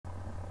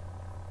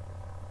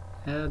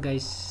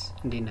ጋይስ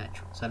እንዴት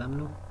ናችሁ? ሰላም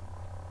ነው?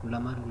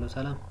 ሁላማን ሁሉ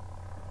ሰላም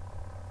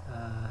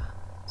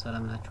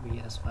ሰላም ናችሁ ብዬ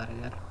ተስፋ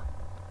አደርጋለሁ።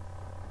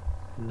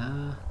 እና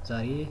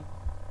ዛሬ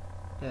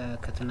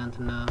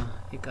ከትናንትና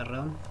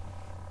የቀረውን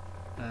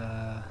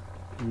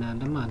እና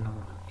ለማን ነው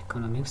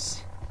ኢኮኖሚክስ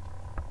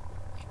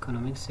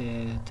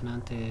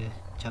ትናንት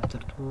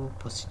ቻፕተር 2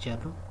 ፖስት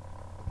ያለው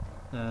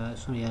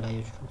እሱን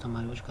ያላያችሁ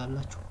ተማሪዎች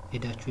ካላችሁ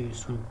ሄዳችሁ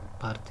እሱን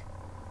ፓርት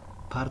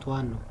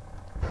 1 ነው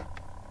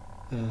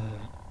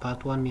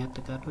ፓርት 1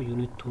 የሚያጠቃልለው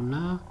ዩኒት 2 እና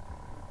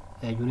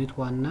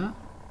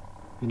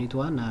ዩኒት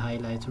 1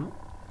 ሃይላይት ነው።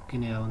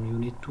 ግን ያው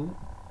ዩኒት 2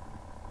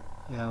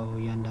 ያው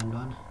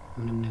ያንዳንዷን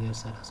ምንም ነገር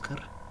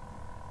ሳላስቀር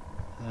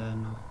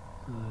ነው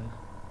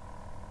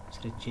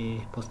ስርቼ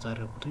ፖስት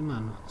አድርጉትኝ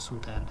ማለት ነው። እሱን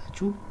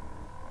ታያላችሁ።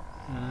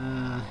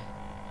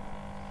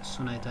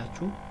 እሱን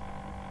አይታችሁ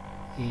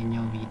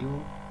ይሄኛው ቪዲዮ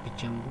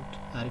ብቻምሩት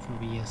አሪፍ ነው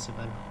ብዬ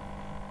አስባለሁ።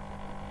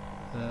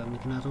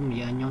 ምክንያቱም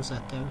ያኛውን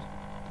ሳታዩት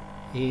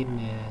ይሄን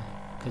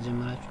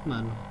ከጀመራችሁ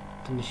ማለት ነው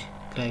ትንሽ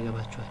ግራ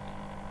ይገባችኋል።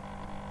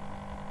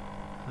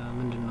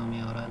 ምንድነው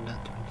የሚያወራ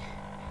እንዳትሉኝ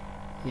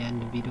ያን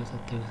ቪዲዮ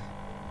ሳታዩ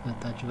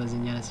መጣችሁ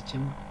በዚህኛ ላይ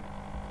ሲጀምሩ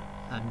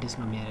አዲስ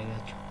ነው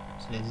የሚያደርጋችሁ።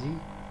 ስለዚህ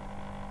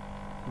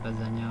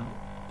በዛኛው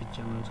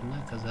ብቻምሩትና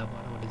ከዛ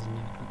በኋላ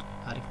ወደዚህኛው ብትመጡ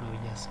አሪፍ ነው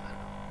ብዬ አስባለሁ።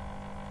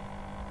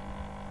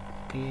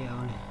 ኦኬ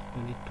አሁን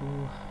ዩኒት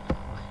 2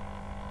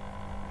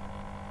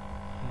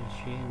 እሺ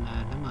እና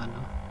ለማን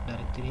ነው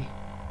ዳይሬክትሊ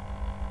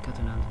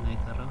ከትናንትና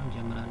የቀረውን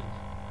ጀምራለን።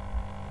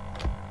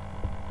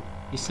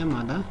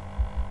 ይሰማል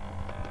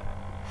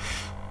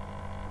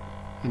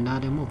እና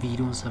ደግሞ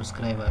ቪዲዮን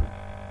ሰብስክራይብ አድርጉ።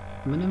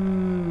 ምንም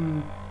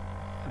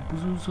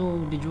ብዙ ሰው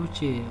ልጆች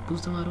ብዙ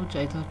ተማሪዎች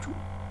አይታችሁ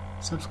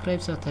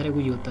ሰብስክራይብ ሳታደርጉ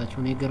እየወጣችሁ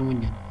ነው።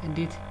 ይገርመኛል።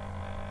 እንዴት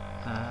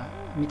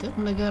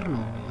የሚጠቅም ነገር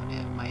ነው የሆነ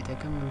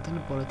የማይጠቅም እንትን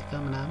ፖለቲካ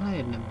ምናምን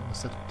አይደለም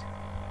ወሰዱት።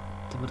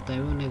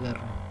 ትምህርታዊ ነገር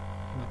ነው።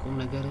 ቁም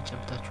ነገር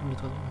ጨብጣችሁ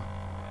እንድትወጡ ነው።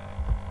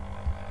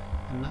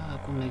 እና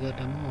ቁም ነገር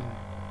ደግሞ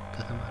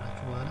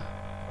ከተማራችሁ በኋላ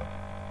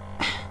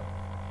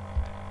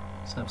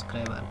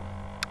ሰብስክራይብ አድርጉ።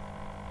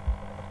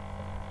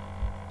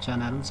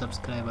 ቻናሉን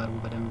ሰብስክራይብ አድርጉ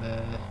በደንብ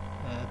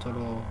ቶሎ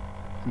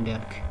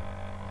እንዲያድግ።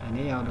 እኔ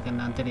ያው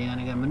ለእናንተ ሌላ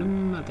ነገር ምንም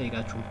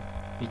አልጠይቃችሁም።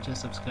 ብቻ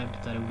ሰብስክራይብ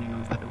እንድታደርጉልኝ ነው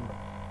የምፈልገው።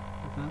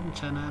 ምክንያቱም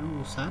ቻናሉ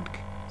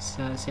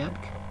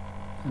ሲያድግ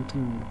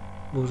እንትን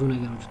ብዙ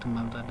ነገሮች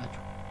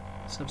ትማሩታላችሁ።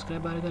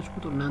 ሰብስክራይብ አድርጋችሁ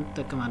ቁጥር እናንተ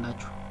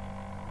ትጠቀማላችሁ።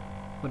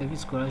 ወደፊት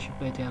ስኮላርሺፕ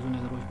ላይ የተያዙ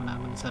ነገሮች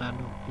ምናምን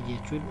እንሰራለሁ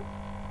ብዬችሁ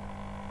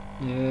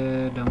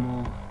ደግሞ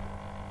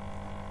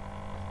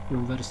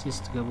ዩኒቨርሲቲ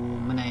ስትገቡ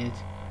ምን አይነት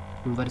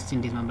ዩኒቨርሲቲ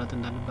እንዴት መምረጥ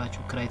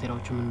እንዳለባችሁ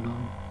ክራይቴሪያዎቹ ምን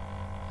እንደሆኑ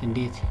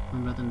እንዴት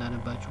መምረጥ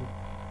እንዳለባችሁ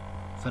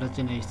ፈርስት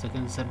ጀነሬሽን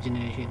ሰከንድ ሰርድ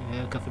ጀነሬሽን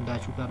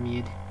ከፍላችሁ ጋር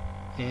የሚሄድ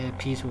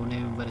ፒስ ሆነ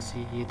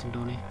ዩኒቨርሲቲ የት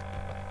እንደሆነ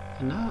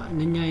እና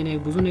እኛ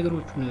ብዙ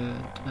ነገሮችን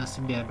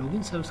አስቤያለሁ።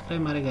 ግን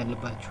ሰብስክራይብ ማድረግ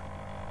አለባችሁ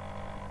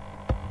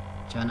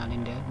ቻናል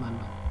እንዲያል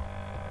ማለት ነው።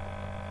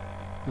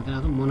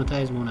 ምክንያቱም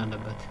ሞኔታይዝ መሆን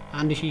አለበት።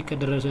 1000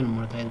 ከደረሰ ነው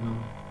ሞኔታይዝ ነው።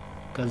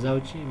 ከዛ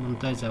ውጪ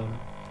ሞኔታይዝ አሁን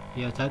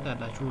ያው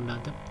ታውቃላችሁ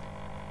እናንተ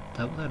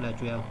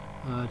ታውቃላችሁ። ያው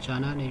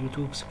ቻናል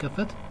ዩቲዩብ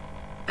ሲከፈት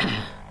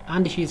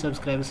 1000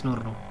 ሰብስክራይበርስ ኖር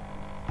ነው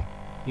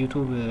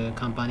ዩቲዩብ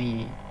ካምፓኒ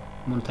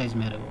ሞኔታይዝ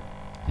የሚያደርገው።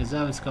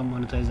 እዛ እስካሁን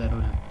ሞኔታይዝ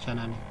አልሆነም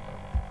ቻናል።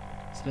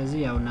 ስለዚህ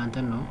ያው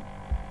እናንተን ነው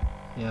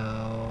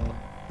ያው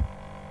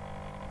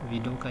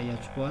ቪዲዮ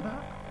ካያችሁ በኋላ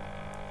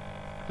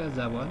ከዛ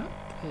በኋላ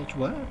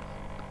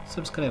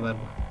ሰብስክራይብ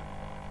አድርጉ።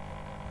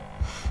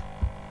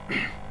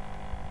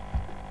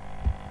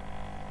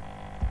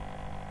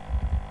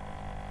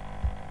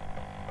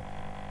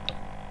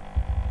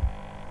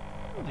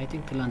 አይ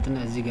ቲንክ ትላንትና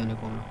እዚህ ጋር ነው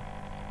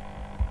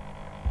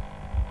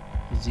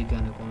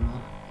የቆምነው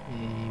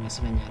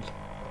ይመስለኛል።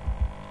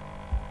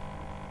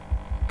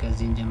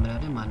 ከዚህ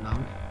እንጀምራለን ማለት ነው።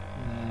 አሁን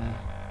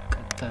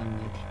ቀጥታ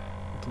እንግዲህ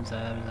እንትን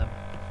ሳያበዛ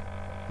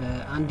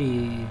አንድ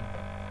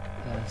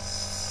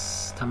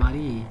ተማሪ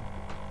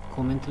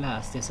ኮሜንት ላይ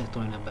አስተያየት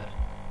ሰጥቶኝ ነበር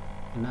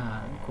እና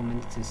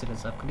ኮሜንት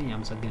ስለጻፍክልኝ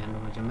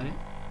አመሰግናለሁ። መጀመሪያ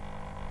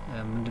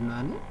ምንድነው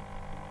አለ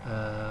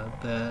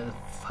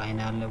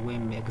በፋይናል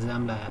ወይም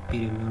ኤግዛም ላይ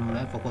አፒር የሚሆነው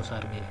ላይ ፎከስ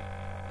አድርጌ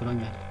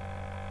ብሎኛል።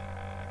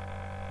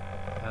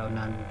 ያው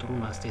እናንተ ጥሩ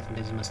አስተያየት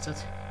እንደዚህ መስጠት፣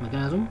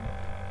 ምክንያቱም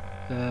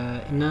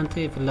እናንተ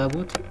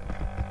ፍላጎት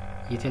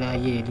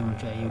የተለያየ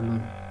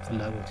የሉን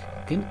ፍላጎት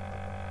ግን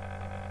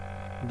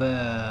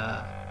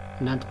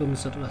በእናንተ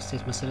በምትሰጡት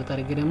አስተያየት መሰረት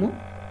አድርጌ ደግሞ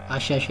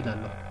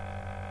አሻሽላለሁ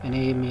እኔ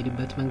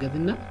የሚሄድበት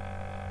መንገድና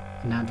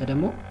እናንተ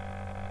ደግሞ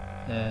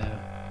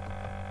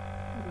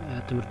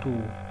ትምህርቱ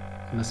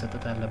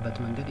መሰጠት ያለበት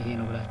መንገድ ይሄ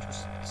ነው ብላችሁ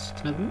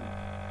ስትነግሩ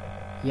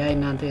ያ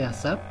እናንተ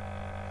ሐሳብ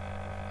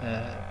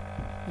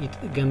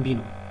ገንቢ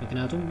ነው።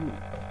 ምክንያቱም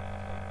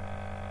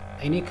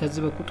እኔ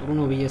ከዚህ በኩል ጥሩ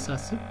ነው ብዬ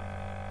ሳስብ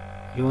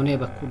የሆነ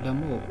በኩል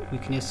ደግሞ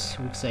ዊክ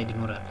ሳይድ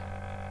ይኖራል።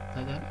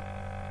 ታውቃለህ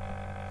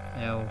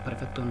ያው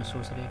ፐርፌክት ሆነ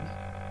ሰው ስለሌለ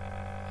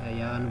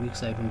ያን ዊክ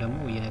ሳይዱን ደግሞ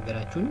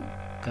እየነገራችሁኝ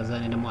ከዛ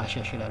እኔ ደግሞ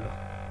አሻሽላለሁ።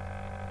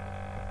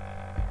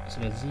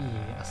 ስለዚህ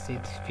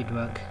አስተያየት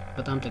ፊድባክ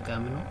በጣም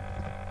ጠቃሚ ነው።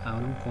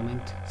 አሁንም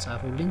ኮሜንት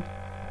ጻፉልኝ።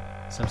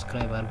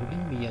 ሰብስክራይብ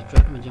አድርጉልኝ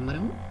ብያችኋል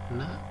መጀመሪያው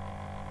እና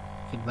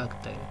ፊድባክ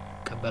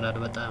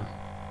ተቀበላለሁ በጣም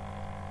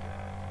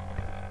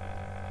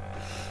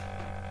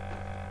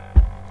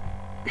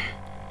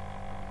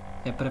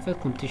A perfect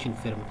competition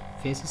firm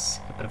faces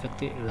a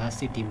perfect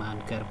elastic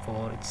demand curve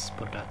for its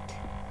product.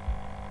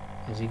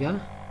 እዚህ ጋር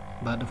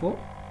ባለፈው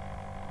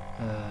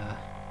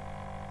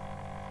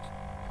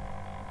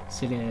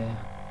ስለ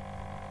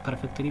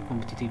ፐርፌክትሊ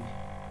ኮምፒቲቲቭ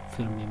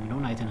ፊርም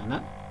የሚለውን አይተናል።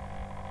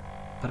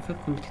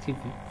 ፐርፌክት ኮምፒቲቲቭ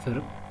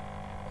ፊርም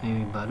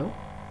የሚባለው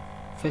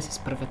ፌስስ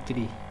ፐርፌክትሊ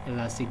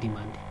ኤላስቲክ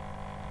ዲማንድ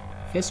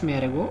ፌስ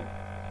የሚያደርገው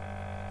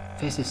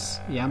ፌስስ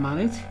ያ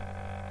ማለት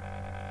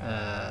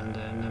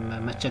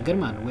መቸገር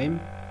ማለት ወይም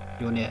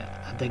የሆነ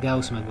አደጋ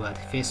ውስጥ መግባት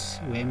ፌስ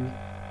ወይም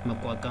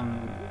መቋቋም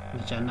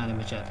መቻልና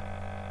ለመቻል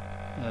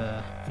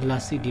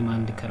ኤላስቲክ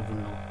ዲማንድ ከርቭ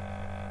ነው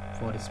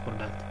ፎር ኢትስ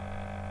ፕሮዳክት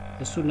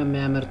እሱ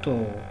የሚያመርተው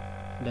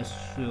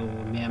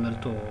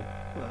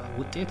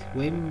ውጤት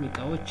ወይም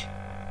እቃዎች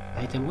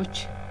አይተሞች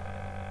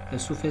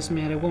እሱ ፌስ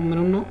የሚያደርገው ምን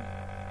ነው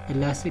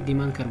ኤላስቲክ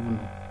ዲማንድ ከርቭ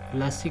ነው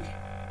ኤላስቲክ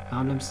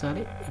አሁን ለምሳሌ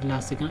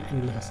ኤላስቲክ እና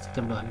ኢንኤላስቲክ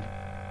ተብሏል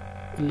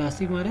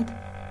ኤላስቲክ ማለት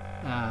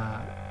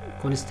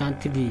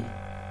ኮንስታንትሊ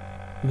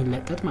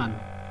የሚለቀጥ ማለት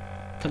ነው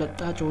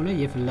ተለጣጭ ሆነ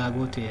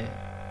የፍላጎት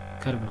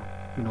ከርቭ ነው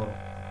የሚኖረው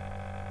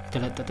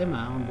የተለጠጠ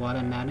አሁን በኋላ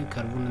እናያለን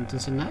ከርቡን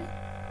እንትን ስናይ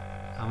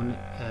አሁን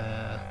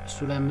እሱ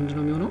ላይ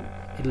ምንድነው የሚሆነው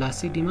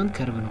ኤላስቲክ ዲማንድ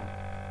ከርቭ ነው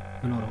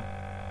የሚኖረው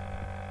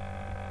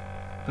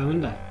በምን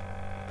ላይ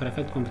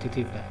ፐርፌክት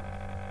ኮምፒቲቲቭ ላይ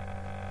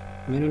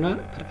ምን ነው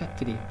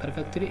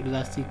ፐርፌክትሊ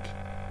ኤላስቲክ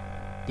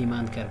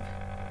ዲማንድ ከርቭ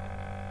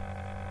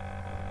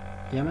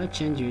ያማ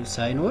ቼንጅ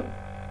ሳይኖር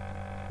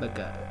በቃ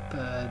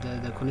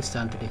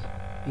ኮንስታንትሊ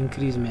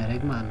ኢንክሪዝ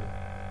የሚያደርግ ማለት ነው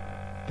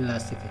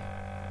ኤላስቲክ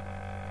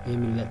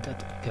የሚለጠጥ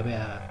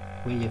ገበያ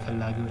ወይ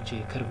የፈላጊዎች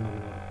ከርቭ ነው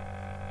የሚኖረው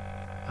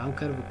አሁን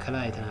ከርቭ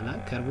ከላይ አይተናል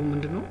ከርቭ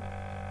ምንድነው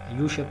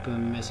ዩ ሼፕ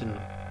የሚመስል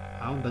ነው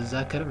አሁን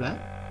በዛ ከርቭ ላይ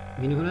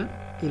ምን ይሆናል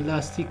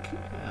ኤላስቲክ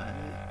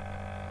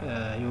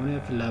የሆነ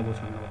ፍላጎት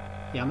ነው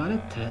ያ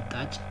ማለት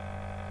ተለጣጭ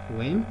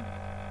ወይም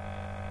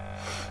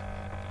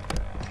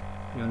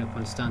የሆነ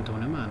ኮንስታንት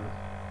ሆነ ማለት ነው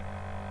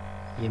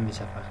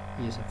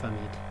እየሰፋ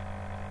መሄድ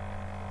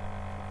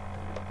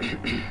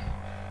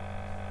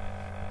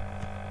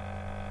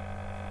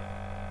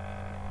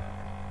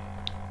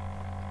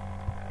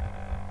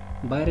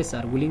Buyers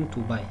are willing to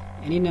buy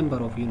any number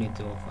of units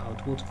of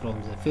output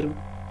from the firm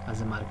at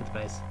the market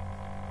price.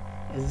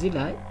 እዚህ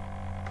ላይ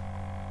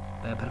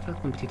በፐርፌክት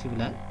ኮምፒቲቲቭ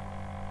ላይ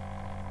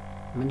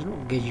ምንድነው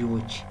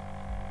ገዢዎች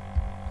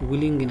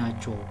ዊሊንግ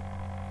ናቸው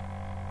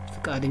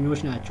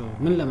ፍቃደኞች ናቸው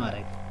ምን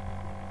ለማድረግ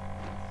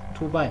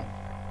to buy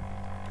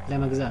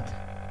ለመግዛት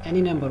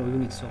any number of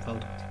units of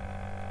output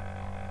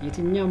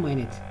የትኛውም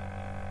አይነት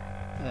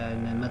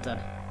መጠን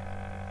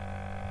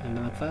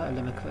ለመክፈል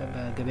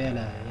በገበያ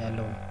ላይ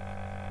ያለው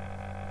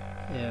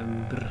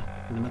ብር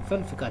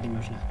ለመክፈል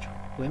ፍቃደኞች ናቸው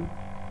ወይም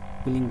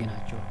ዊሊንግ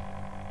ናቸው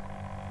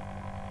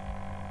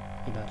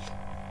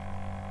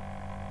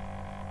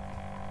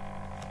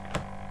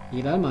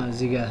ይላል ማለት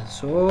እዚህ ጋር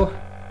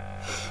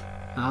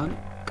አሁን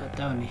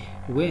ቀጣው ነው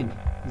when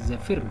the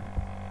firm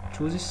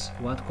chooses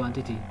what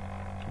quantity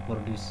to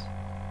produce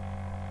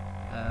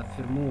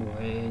ፊርሙ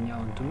የኛው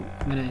እንትኑ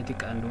ምን አይነት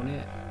እቃ እንደሆነ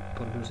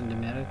ፕሮዲዩስ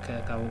እንደሚያደርግ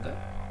ካወቀ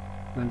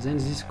when then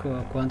this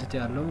quantity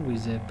along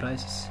with the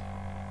prices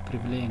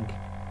prevailing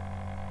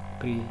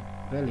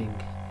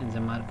in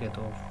the market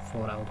of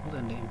for output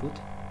and input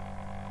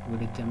will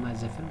determine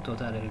the firm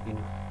total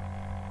revenue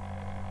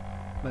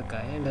በቃ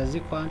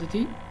ለዚህ ኳንቲቲ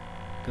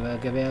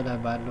ገበያ ላይ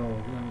ባለው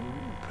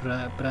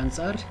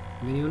ብራንጻር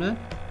ምን ይሆናል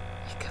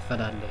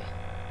ይከፈላል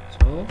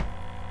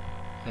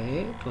ይሄ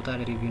ቶታል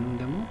ሪቪኒውን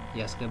ደግሞ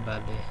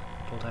ያስገባል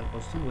ቶታል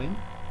ኮስቱን ወይም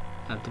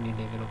አልቲሜት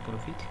ሌቨል ኦፍ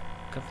ፕሮፊት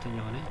ከፍተኛ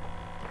ሆነ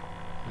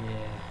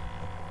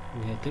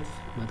የትርፍ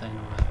መጠን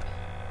ነው ማለት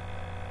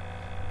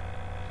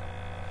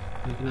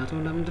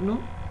ምክንያቱም ለምንድነው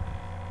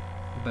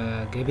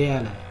በገበያ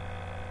ላይ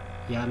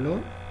ያለው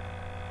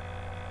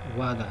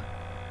ዋጋ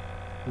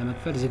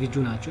ለመክፈል ዝግጁ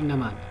ናቸው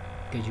እነማን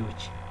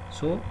ገዢዎች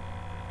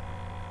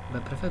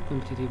በፐርፌክት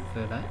ኮምፒቲቲቭ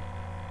ላይ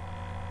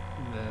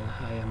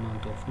ሃይ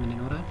አማውንት ኦፍ ምን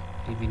ይኖራል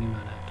ሪቪኒው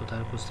ማለት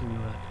ቶታል ኮስት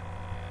ይኖራል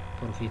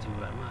ፕሮፊት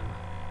ይኖራል ማለት ነው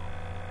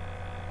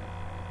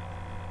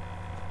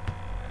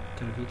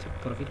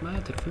ፕሮፊት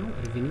ማለት ትርፍ ነው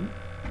ሪቪኒው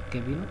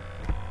ገቢ ነው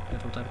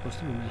ቶታል ኮስት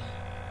ምን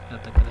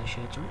አጠቃላይ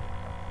ሻጭ ነው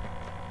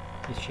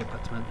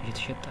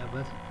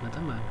የተሸጠበት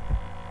መጠን ማለት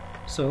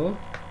ነው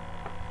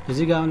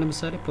እዚህ ጋር አሁን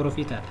ለምሳሌ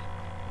ፕሮፊት አለ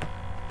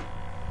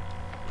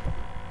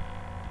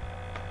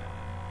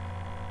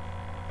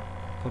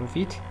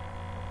ፕሮፊት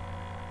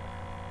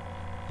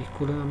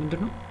ኢኩል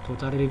ምንድነው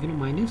ቶታል ሬቪኒው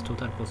ማይነስ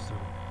ቶታል ኮስት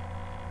ነው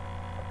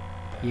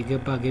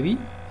የገባ ገቢ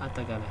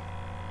አጠቃላይ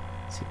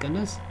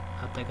ሲቀነስ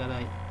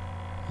አጠቃላይ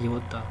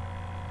የወጣ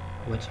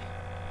ወጪ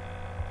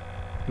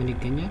ምን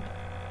ይገኛል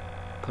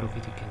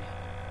ፕሮፊት ይገኛል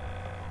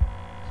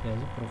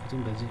ስለዚህ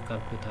ፕሮፊቱን በዚህ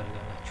ካልኩሌት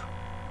አድርጋላችሁ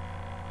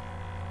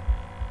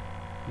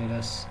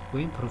ሌላስ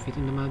ወይም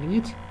ፕሮፊትን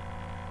ለማግኘት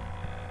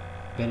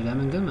በሌላ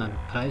መንገድ ማለት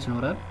ፕራይስ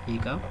ኖራል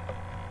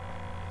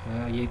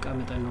የእቃ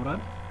መጠን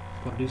ኖራል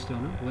ፕሮዲውስ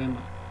ሆነ ወይም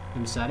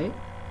ለምሳሌ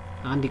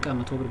አንድ እቃ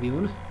 100 ብር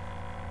ቢሆን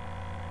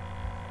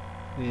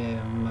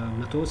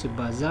 100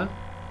 ሲባዛ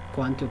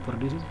ኳንቲ ኦፍ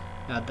ፕሮዲውስ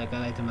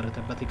አጠቃላይ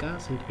የተመረተበት እቃ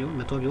ስንት ቢሆን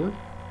 100 ቢሆን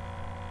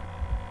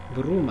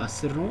ብሩ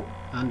 10 ነው።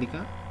 አንድ እቃ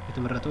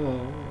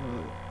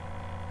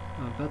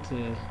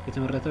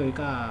የተመረተው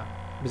እቃ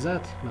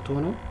ብዛት 100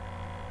 ነው።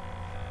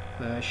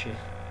 እሺ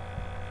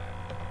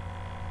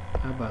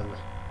አባዛ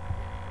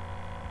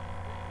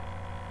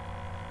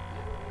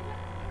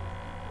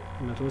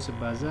 100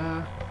 ሲባዛ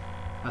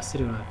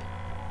 10 ይሆናል።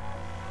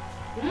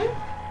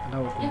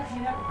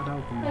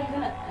 አላውቅም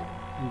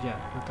እንጃ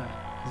መጣ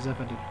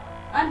ዘፈዲ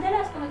አንተ ላይ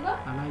አስቀምጠው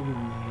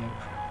አላየሁም።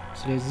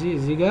 ስለዚህ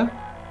እዚህ ጋር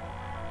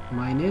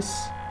ማይነስ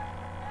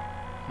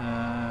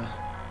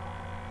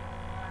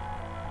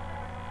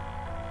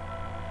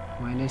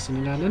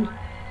እንላለን።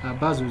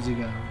 አባዙ እዚህ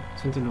ጋር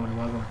ስንት ነው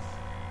ዋጋው?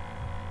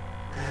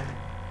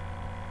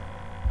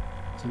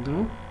 ስንት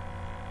ነው?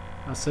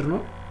 10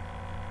 ነው።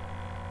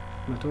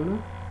 100 ነው።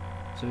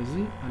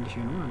 ስለዚህ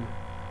 1000 ነው ማለት ነው።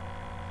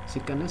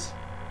 ሲቀነስ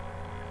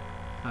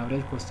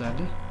አቨሬጅ ኮስት አለ።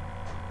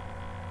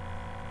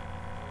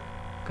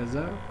 ከዛ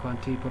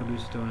ኳንቲ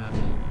ፕሮዲውስ ይሆናል።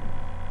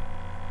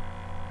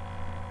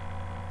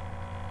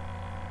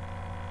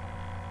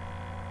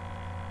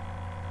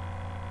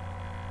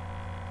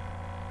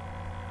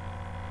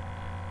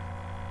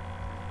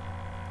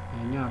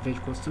 እኛ አቨሬጅ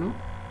ኮስት ነው።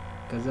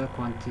 ከዛ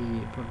ኳንቲ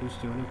ፕሮዲውስ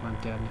የሆነ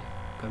ኳንቲ አለ።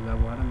 ከዛ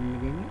በኋላ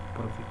የምንገኘው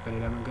ፕሮፊት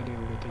በሌላ መንገድ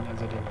የሁለተኛ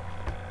ዘዴ ነው።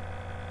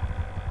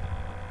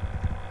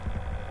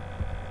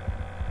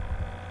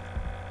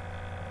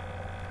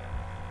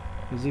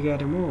 እዚህ ጋር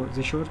ደግሞ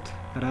ዘ ሾርት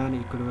ራን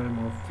ኢኩሊብሪየም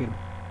ኦፍ ፊርም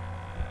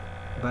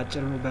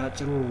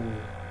ባጭሩ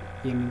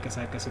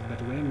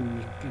የሚንቀሳቀስበት ወይም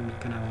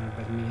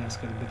የሚከናወንበት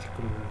የሚያስከልበት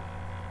ኢኩሊብሪየም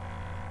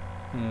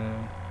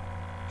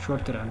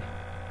ሾርት ራን።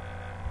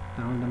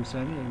 አሁን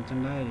ለምሳሌ እንትን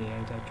ላይ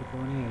አይታችሁ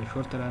ከሆነ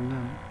ሾርት ራን እና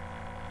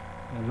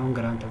ሎንግ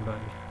ራን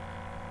ተብሏል።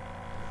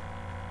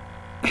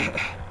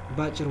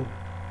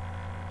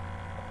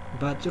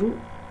 ባጭሩ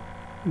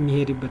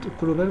የሚሄድበት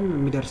ኢኩሊብሪየም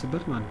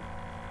የሚደርስበት ማለት ነው።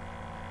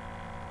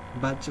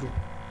 ባጭሩ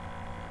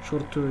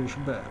ሾርት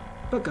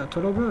በቃ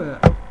ቶሎ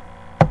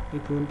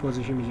በኢኩሊብሪየም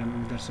ፖዚሽን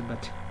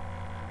የሚደርስበት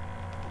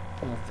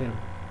ፊርም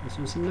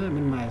እሱን ስናይ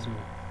ምን ማለት ነው?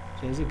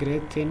 ስለዚህ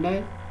ግሬድ 10 ላይ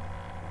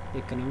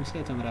ኢኮኖሚክስ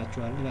ላይ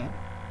ተምራችኋል ይላል።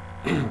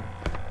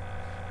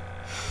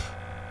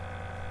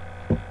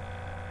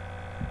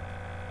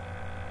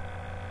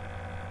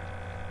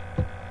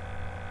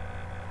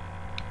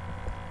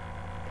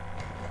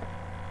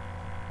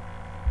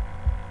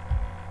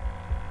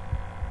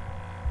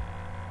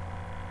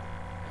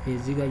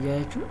 እዚህ ጋር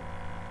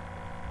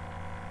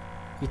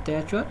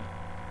ይታያችኋል።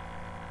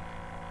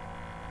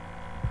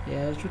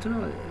 ያያችሁት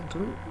ነው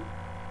እንትኑ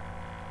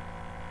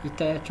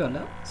ይታያችኋል።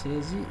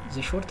 ስለዚህ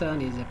the short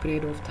run is a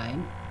period of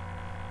time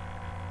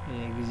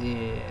ጊዜ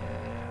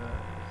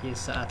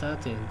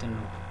የሰዓታት እንትን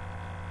ነው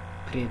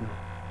period ነው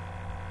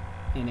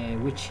in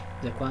which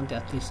the quantity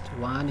at least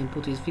one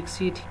input is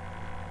fixed,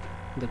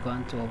 the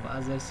quantity of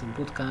others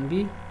input can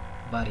be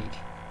varied.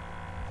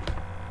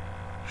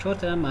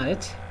 short run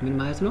ማለት ምን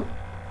ማለት ነው?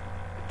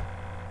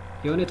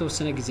 የሆነ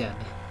የተወሰነ ጊዜ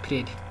አለ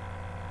ፒሪየድ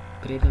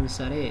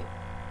ለምሳሌ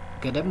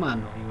ገደብ ማለት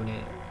ነው። የሆነ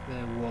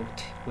ወቅት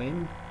ወይም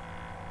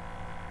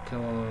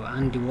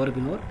ከአንድ ወር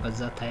ቢኖር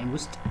በዛ ታይም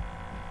ውስጥ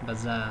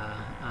በዛ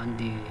አንድ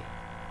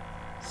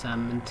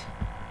ሳምንት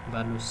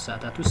ባሉ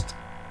ሰዓታት ውስጥ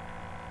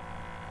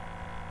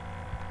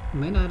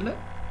ምን አለ?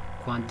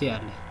 ኳንቲ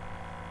አለ፣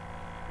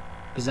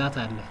 ብዛት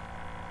አለ።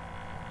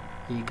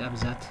 የእቃ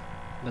ብዛት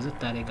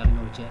በዘት ያለ እቃ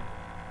ሊኖር ይችላል።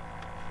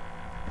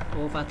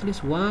 of at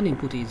least one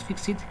input is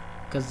fixed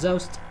ከዛ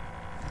ውስጥ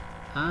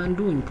አንዱ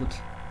ኢንፑት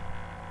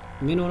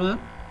ምን ሆኗል?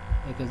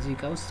 ከዚህ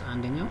እቃ ውስጥ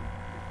አንደኛው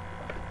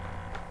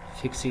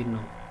ፊክስድ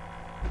ነው።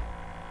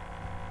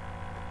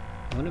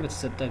 ሆነ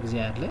በተሰጠ ጊዜ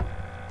አለ።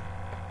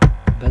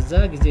 በዛ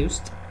ጊዜ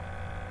ውስጥ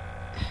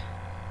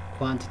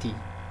ኳንቲቲ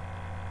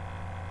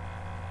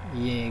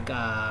የእቃ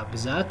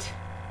ብዛት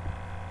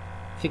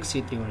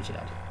ፊክስድ ሊሆን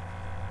ይችላል።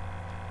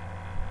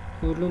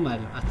 ሁሉም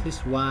አለ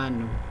አትሊስት ዋን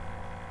ነው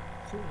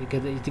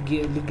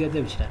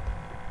ሊገደብ ይችላል።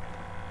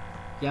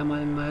 ያ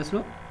ማለት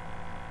ነው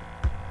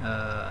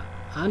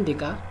አንድ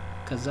እቃ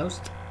ከዛ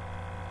ውስጥ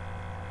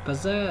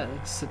በዛ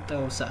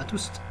የተሰጠው ሰዓት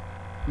ውስጥ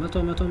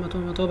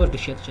 100 ብር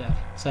ሊሸጥ ይችላል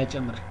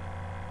ሳይጨምር።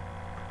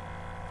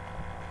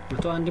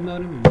 101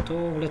 ማውንም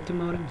 102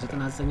 ማውንም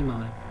 99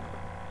 ማውንም።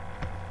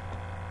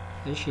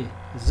 እሺ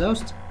እዛ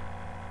ውስጥ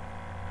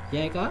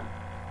ያ እቃ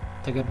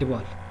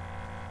ተገድቧል።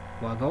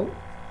 ዋጋው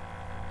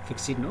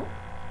ፊክስድ ነው።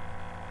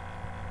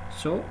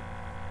 ሶ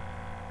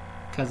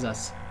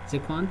ከዛስ the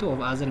quantity of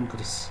other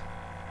inputs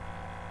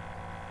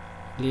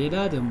ሌላ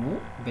ደግሞ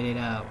በሌላ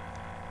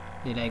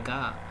እቃ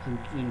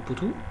ኢንፑቱ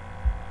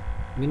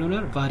ምን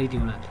ይሆናል? ቫሪድ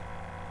ይሆናል።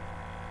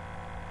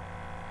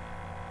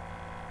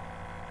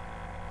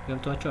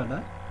 ገብቷችኋል?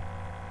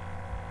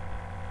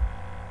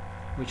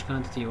 which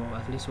quantity of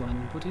at least one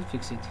input is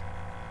fixed,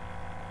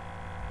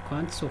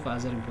 quantities of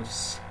other inputs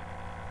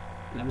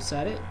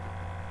ለምሳሌ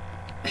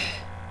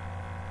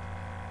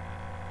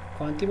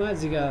ኳንቲ ማለት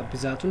እዚህ ጋር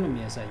ብዛቱን ነው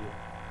የሚያሳየው።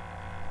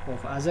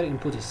 of other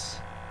inputs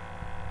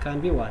can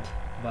be what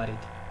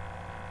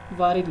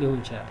varied ሊሆን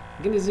ይችላል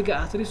ግን እዚህ ጋር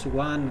at least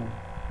one ነው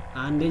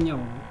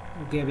አንደኛው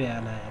ገበያ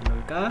ላይ ያለው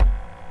እቃ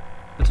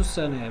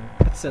በተወሰነ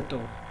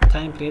በተሰጠው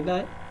ታይም ፒሪየድ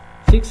ላይ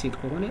ፊክስድ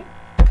ከሆነ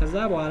ከዛ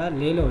በኋላ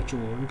ሌሎቹ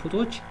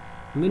ኢንፑቶች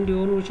ምን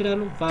ሊሆኑ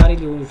ይችላሉ ቫሪ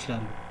ሊሆኑ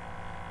ይችላሉ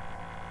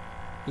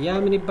ያ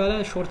ምን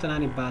ይባላል ሾርት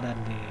ራን ይባላል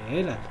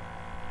ይላል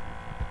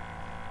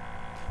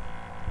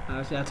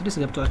አትሊስት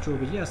ገብቷችሁ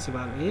ብዬ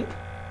አስባለሁ ይሄ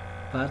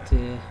ፓርት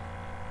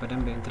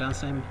በደንብ ኢንትራንስ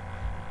ታይም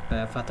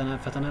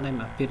በፈተና ላይ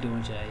አፕዴት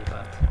ሊሆን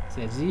ይችላል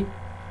ስለዚህ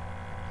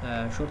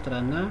ሾርት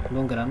ራን እና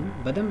ሎንግ ራን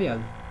በደንብ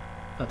ያሉ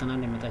ፈተና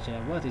ላይ መጣ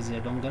ይችላል what is the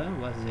long run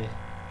what is the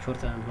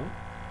short run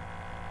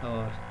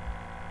or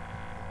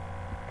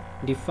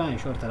define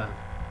short run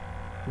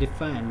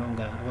define long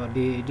run or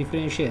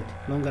differentiate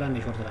long run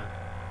and short run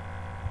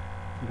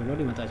ብሎ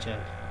ሊመጣ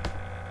ይችላል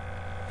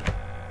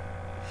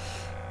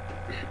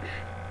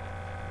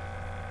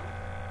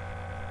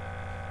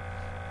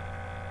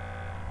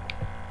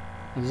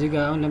እዚህ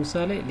ጋር አሁን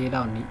ለምሳሌ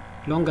ሌላው ነው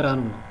ሎንግ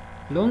ራኑ ነው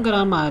ሎንግ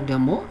ራን ማለት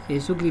ደግሞ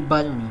የሱ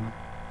ግሪባጭ ነው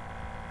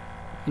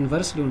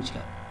ኢንቨርስ ሊሆን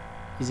ይችላል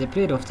is a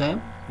period of time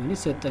ዩኒት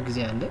ሰጠ ጊዜ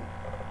አለ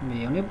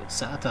የሆነ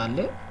ሰዓት አለ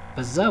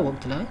በዛ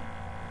ወቅት ላይ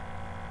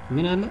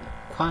ምን አለ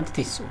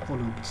quantities of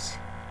volumes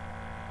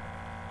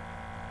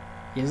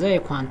የዛ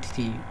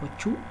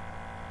የኳንቲቲዎቹ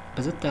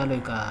በዘት ያለው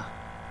እቃ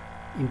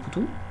ኢንፑቱ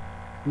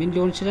ምን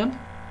ሊሆን ይችላል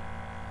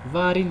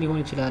ቫሪ ሊሆን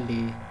ይችላል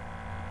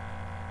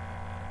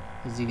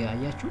እዚህ ጋር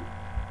አያችሁ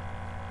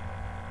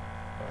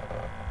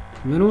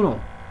ምኑ ነው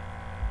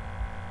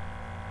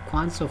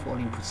quantities of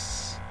all inputs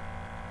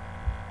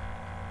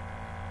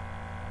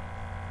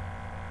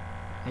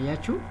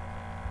አያችሁ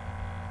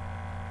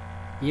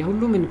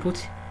የሁሉም ኢንፑት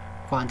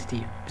ኳንቲቲ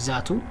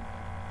ብዛቱ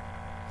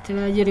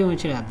የተለያየ ሊሆን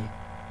ይችላል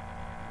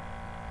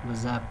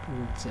በዛ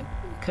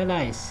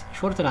ከላይስ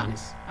ሾርት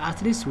ራንስ at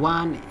least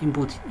one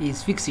input is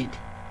fixed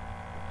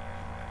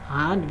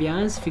and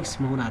ቢያንስ ፊክስ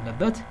መሆን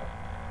አለበት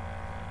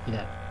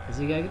ይላል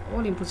እዚህ ጋር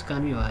all inputs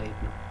can be varied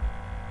ነው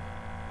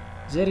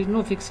there is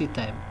no fixed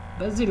time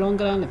በዚህ long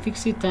run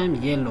fixed time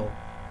የለው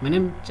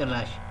ምንም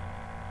ጭራሽ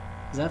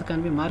that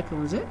can be marked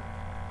on the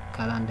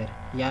calendar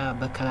ያ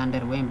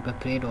በካላንደር ወይም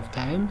በperiod of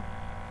time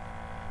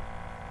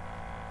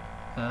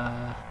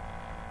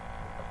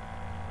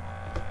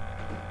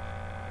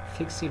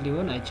ፊክስ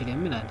ሊሆን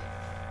አይችልም ይላል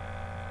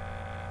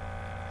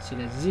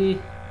ስለዚህ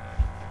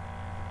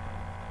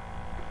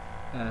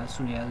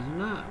እሱን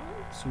ያዙና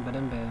እሱን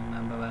በደንብ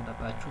ማንበብ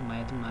አለባችሁ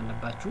ማየትም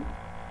አለባችሁ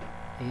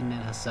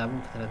ይሄንን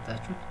ሐሳቡን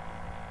ከተረዳችሁ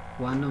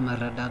ዋናው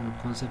መረዳት ነው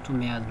ኮንሰፕቱን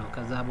መያዝ ነው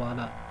ከዛ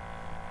በኋላ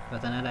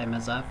ፈተና ላይ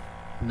መጻፍ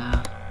እና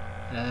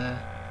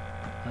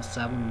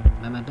ሐሳቡን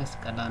መመለስ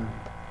ቀላል ነው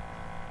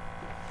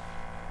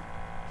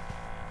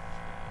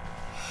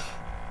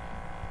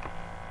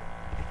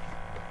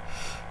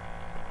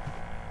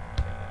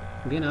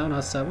ግን አሁን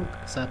ሐሳቡን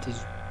ሳትይዙ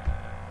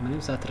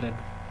ምንም ሳትረዱ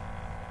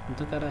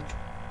እንትካላችሁ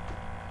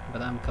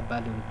በጣም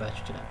ከባድ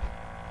ሊሆንባችሁ ይችላል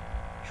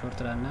ሾርት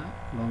ራን እና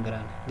ሎንግ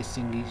ራን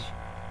distinguish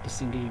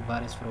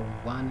varies from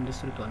one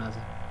industry to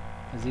another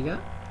እዚህ ጋር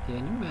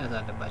ይሄንን መያዝ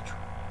አለባችሁ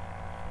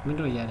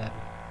ምንድነው እያለ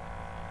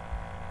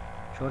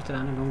ሾርት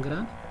ራን እና ሎንግ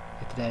ራን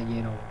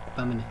የተለያየ ነው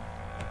በምን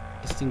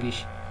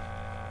distinguish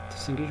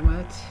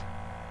ማለት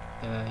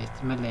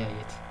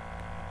መለያየት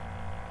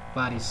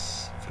varies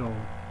from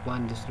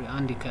one industry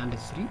and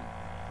industry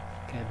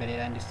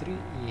ከበሌላ ኢንዱስትሪ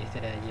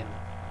የተለያየ ነው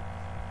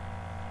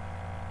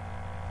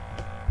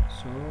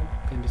ሶ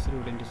ከኢንዱስትሪ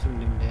ወደ ኢንዱስትሪ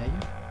እንደምንለያየ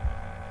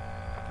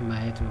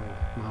ማየት ነው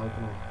ማወቅ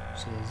ነው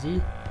ስለዚህ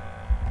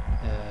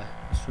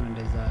እሱን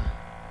እንደዛ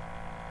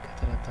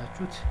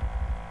ከተረዳችሁት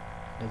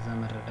ለዛ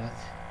መረዳት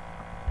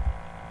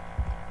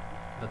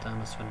በጣም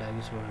አስፈላጊ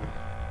ስለሆነ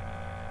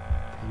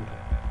ነው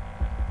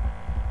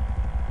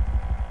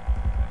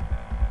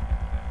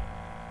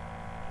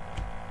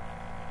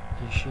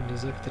እሺ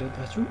እንደዛ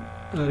ከተረዳችሁ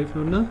አሪፍ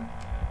ነውና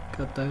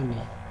ቀጣዩ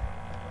ነው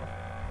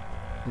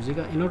እዚህ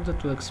ጋር in order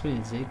to explain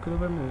the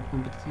equilibrium of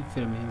competitive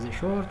firm in the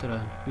short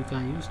run we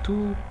can use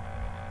two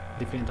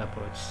different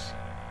approaches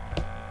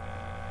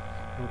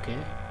okay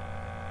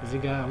እዚህ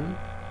ጋር አሁን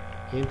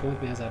ይሄን ፖይንት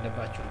መያዝ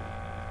አለባችሁ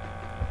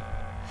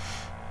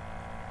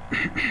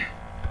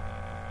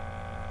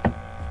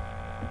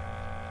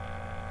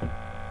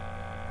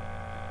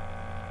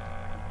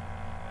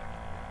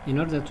in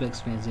order to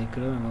explain the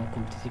equilibrium of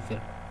competitive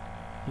firm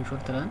in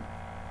short run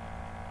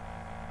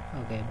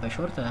okay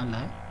በሾርት ራን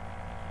ላይ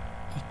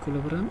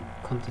ኢኩሊብሪየም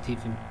ኮምፒቲቲቭ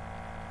ነው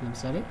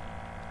ለምሳሌ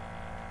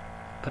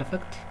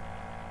ፐርፌክት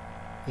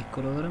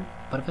ኢኩሊብሪየም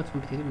ፐርፌክት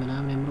ኮምፒቲቲቭ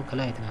ምናምን የሚለው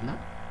ከላይ አይተናል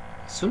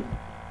እሱን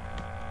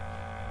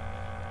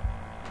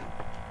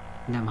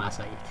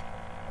ለማሳየት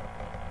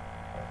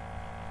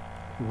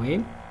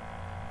ወይም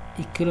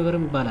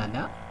ኢኩሊብሪየም ባላላ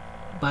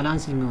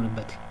ባላንስ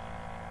የሚሆንበት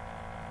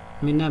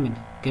ምናምን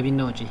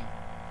ገቢና ወጪ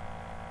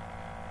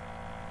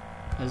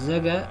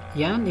እዛጋ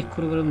ያን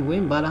ኢኩሊብሪየም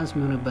ወይም ባላንስ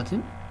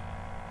የሚሆንበትን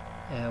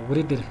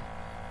ውድድር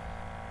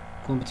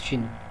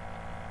ኮምፒቲሽን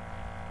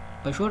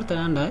በሾርት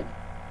ራን ላይ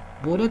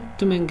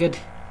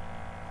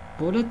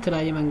በሁለት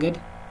ላይ መንገድ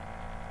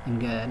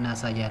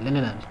እናሳያለን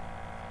እንላለን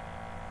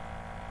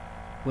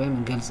ወይም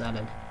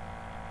እንገልጻለን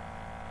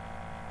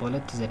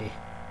በሁለት ዘዴ።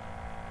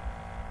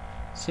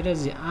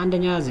 ስለዚህ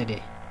አንደኛ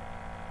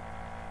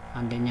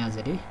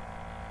ዘዴ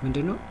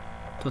ምንድነው?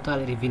 ቶታል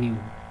ሬቪኒው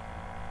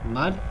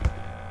ማል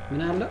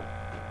ምን አለ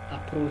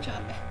አፕሮች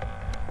አለ።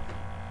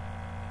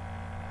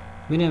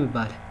 ምን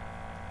የሚባል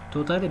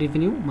ቶታል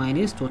ሬቪኒው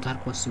ማይነስ ቶታል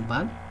ኮስት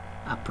ይባል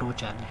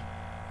አፕሮች አለ።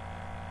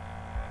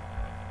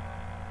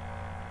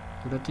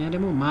 ሁለተኛ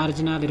ደግሞ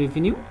ማርጂናል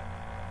ሬቪኒው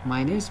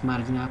ማይነስ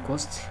ማርጂናል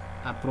ኮስት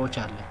አፕሮች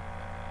አለ።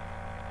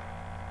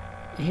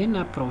 ይሄን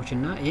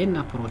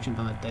አፕሮችን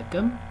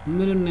በመጠቀም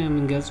ምንን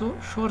የምንገልጸው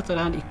ሾርት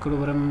ራን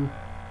ኢኩሊብሪየም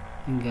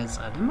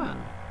እንገልጻለን ማለት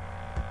ነው።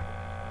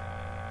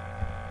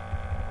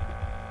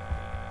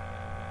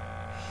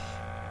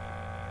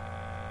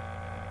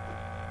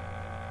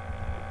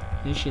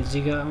 እሺ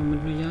እዚህ ጋር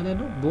ምንድነው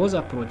ያለው? ቦዝ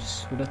አፕሮችስ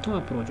ሁለቱም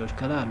አፕሮቾች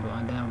ከላሉ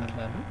አንደኛ ሁለት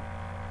ላሉ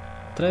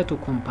try to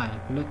combine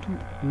ሁለቱም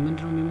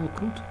ምንድነው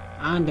የሚሞክሩት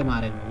አንድ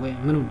ማድረግ ነው ወይ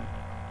ምኑን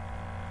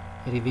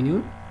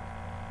revenue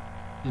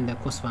and the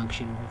cost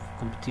function of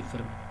competitive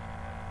firm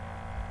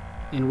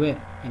and where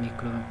in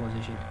equilibrium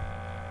position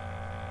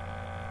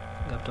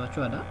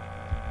ገብቷችሁ አላ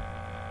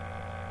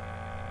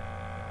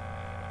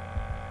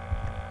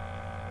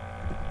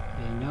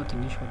የኛው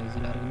ትንሽ ወደዚህ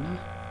ላድርግና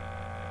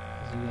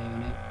እዚህ ጋር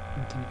የሆነ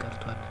እንትን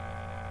ቀርቷል።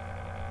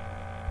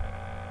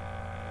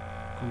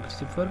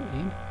 competitive firm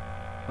in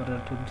order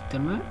to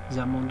determine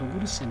the amount of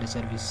goods and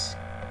service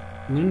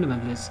ምን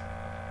ለመግለጽ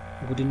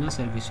ጉድና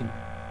ሰርቪስን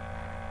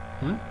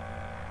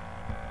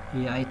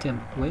የአይተም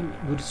ወይም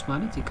ጉድስ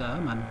ማለት እቃ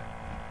ማለት ነው።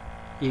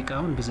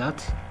 የእቃውን ብዛት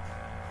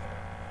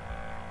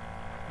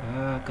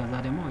ከዛ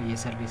ደግሞ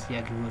የሰርቪስ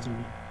የአገልግሎት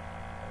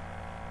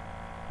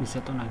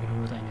የሚሰጠውን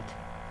አገልግሎት አይነት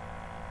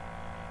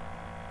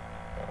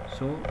ሶ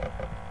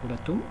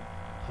ሁለቱም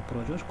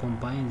አፕሮቾች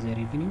combine the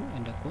revenue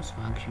and the cost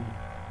function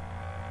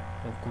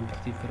of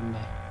competitive firm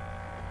ላይ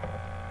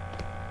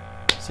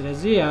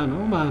ስለዚህ ያ ነው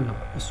ማለት ነው።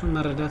 እሱን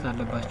መረዳት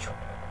አለባችሁ።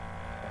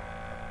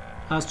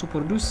 has to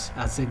produce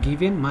at the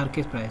given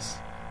market price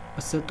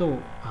በሰጠው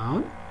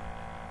አሁን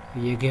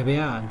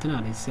የገበያ እንትን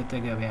አለ የተሰጠ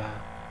ገበያ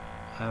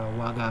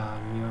ዋጋ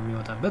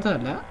የሚወጣበት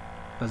አለ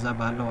በዛ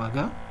ባለው ዋጋ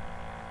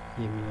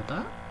የሚወጣ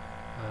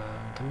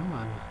እንትን ነው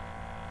ማለት ነው።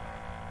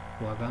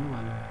 ዋጋ ነው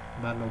ማለት ነው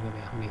ባለው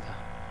ገበያ ሁኔታ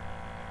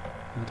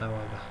የሚወጣ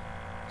ዋጋ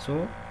so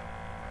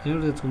in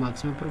order to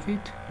maximum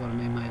profit or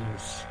minimize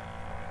loss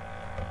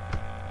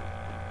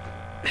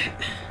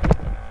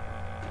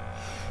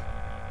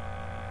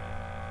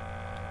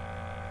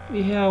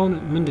ይሄ አሁን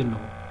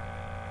ምንድነው?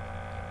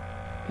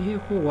 ይሄ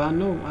እኮ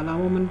ዋናው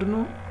አላማው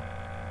ምንድነው?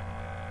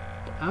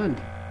 አንድ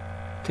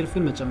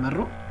ትርፍን መጨመር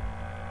ነው።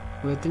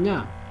 ሁለተኛ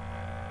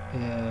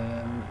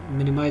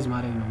ሚኒማይዝ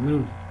ማድረግ ነው።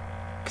 ምኑን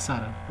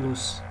ክሳራ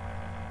ሎስ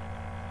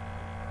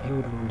ይሄ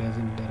ሁሉ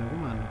እንደዚህ እንደረጉ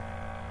ማለት ነው።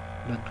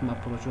 ሁለቱም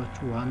አፕሮቾቹ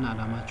ዋና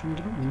አላማቸው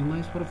ምንድነው?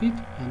 ሚኒማይዝ ፕሮፊት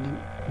and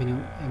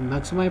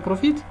ማክሲማይዝ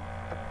ፕሮፊት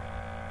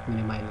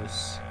ሚኒማይዝ ሎስ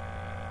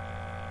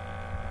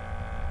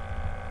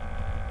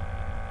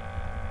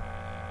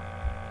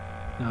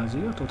now እዚህ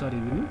ጋር ቶታል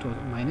ሬቪኒው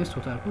ማይነስ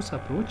ቶታል ኮስት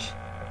አፕሮች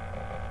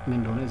ምን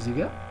እንደሆነ እዚህ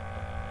ጋር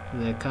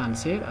can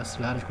sell as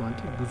large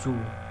quantity ብዙ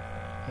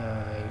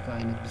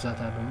አይነት ብዛት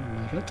ያለው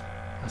መሸጥ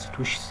as it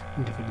wishes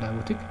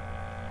እንደፈለጉት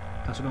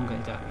as long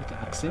as it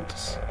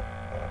accepts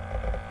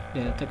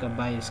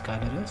ለተቀባይ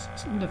እስካለ ድረስ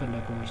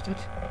እንደፈለገው መስጠት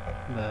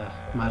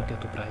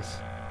በማርኬቱ ፕራይስ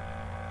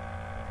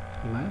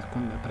ማለት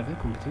ፐርፌክት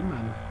ኮምፒቲቲቭ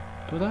ማለት ነው።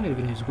 ቶታል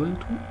ሬቪኒው is going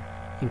to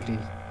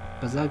increase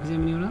በዛ ጊዜ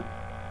ምን ይሆናል?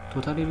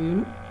 ቶታል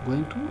ሬቪኒው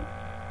going to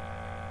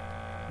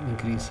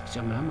increase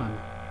ይጨምራል ማለት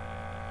ነው።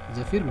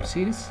 the firm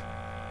sells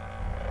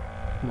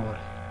more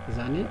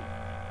ዛኔ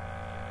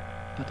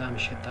በጣም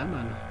ይሸጣል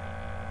ማለት ነው።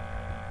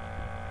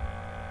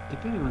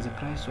 depending on the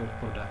price of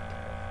product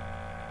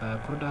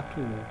ፕሮዳክቱ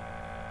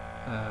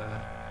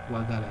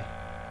ዋጋ ላይ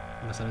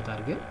መሰረት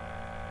አድርገን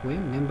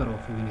ወይም number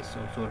of units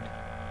sold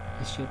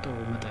የተሸጠው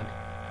መጠን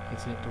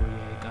የተሰጠው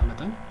የእቃ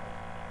መጠን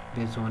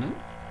based on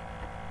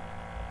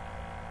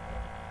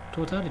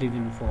total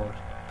revenue for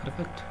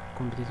perfect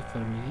competitive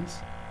firm is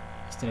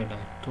straight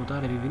line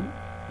total revenue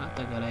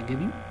አጠቃላይ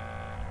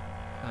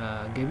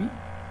ገቢ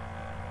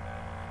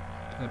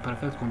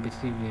perfect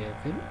competitive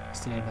firm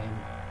straight line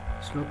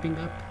sloping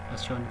up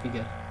as shown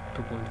figure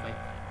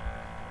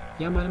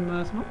 2.5 ያ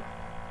ማለት ነው።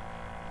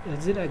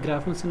 እዚህ ላይ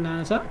ግራፉን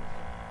ስናነሳ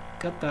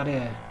ቀጥ ያለ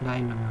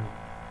ላይን ነው የሚሆነው።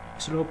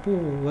 ስሎፑ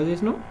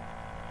ወዴት ነው?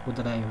 ወደ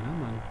ላይ ይሆናል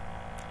ማለት ነው።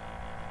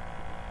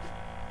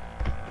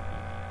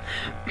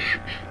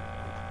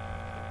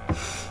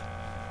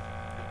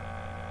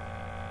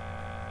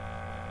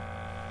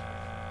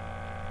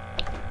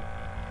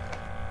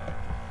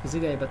 እዚህ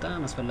ጋር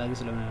በጣም አስፈላጊ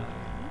ስለሆነ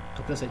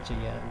ትኩረት ሰጪ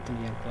እንትን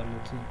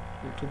ያልኳሉት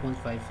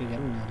 2.5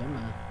 ፊገር እናያለን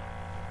ማለት ነው።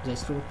 the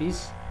slope is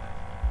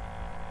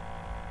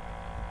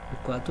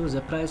equal to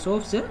the price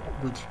of the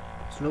good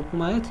slope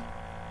ማለት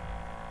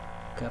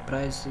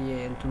ከፕራይስ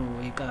የእንትኑ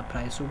የእቃ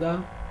ፕራይሱ ጋር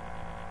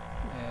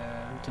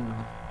እንትን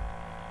ነው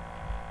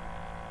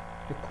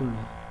እኩል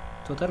ነው።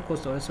 total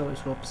cost also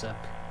slopes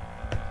up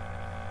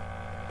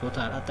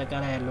ቶታል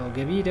አጠቃላይ ያለው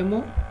ገቢ ደግሞ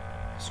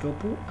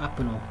ስሎፑ አፕ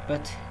ነው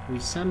በት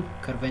with some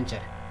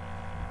curvature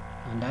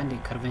አንዳንድ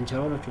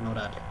ከርቨንቸሮች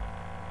ይኖራል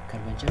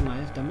ከርቨንቸር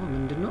ማለት ደግሞ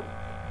ምንድነው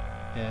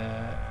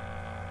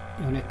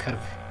የሆነ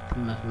ከርቭ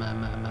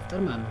መፍጠር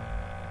ማለት ነው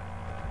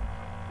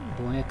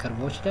በሆነ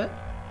ከርቮች ላይ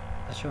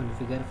አሻውን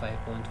ፊገር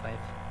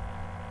 5.5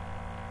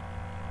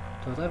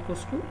 ቶታል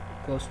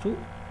ኮስቱ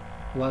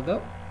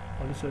ዋጋው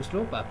ኦልሶ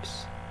ስሎፕ አፕስ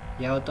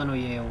ያወጣነው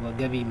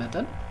የገቢ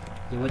መጠን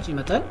የወጪ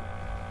መጠን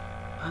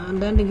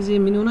አንዳንድ ጊዜ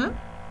ምን ይሆናል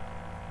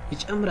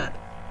ይጨምራል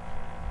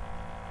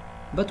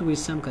but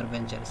with some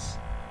curvatures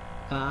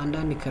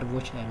አንዳንድ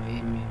ከርቮች ላይ ነው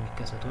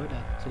የሚከሰተው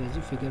አይደል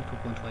ስለዚህ ፊገር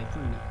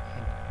 2.5 ነው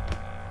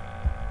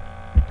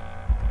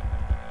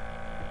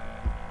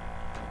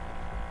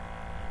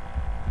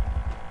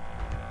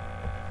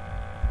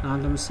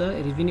አሁን ለምሳሌ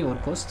ሪቪኒው ኦር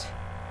ኮስት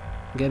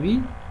ገቢ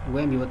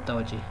ወይም የወጣ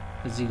ወጪ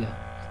እዚህ ጋር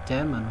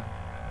ይታያል ማለት ነው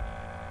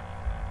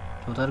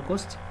ቶታል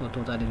ኮስት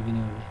ቶታል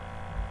ሪቪኒው ነው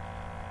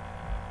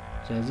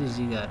ስለዚህ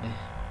እዚህ ጋር አለ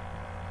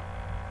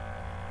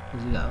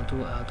እዚህ ጋር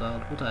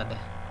አውትፑት አለ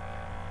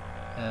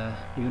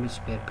ዩኒትስ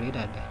ፔር ፔሪድ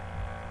አለ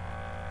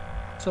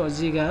ሶ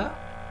እዚህ ጋር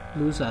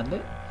ሉዝ አለ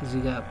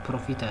እዚህ ጋር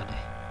ፕሮፊት አለ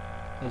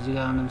እዚህ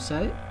ጋር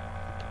ለምሳሌ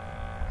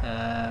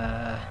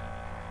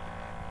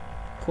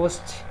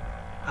ኮስት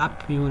አፕ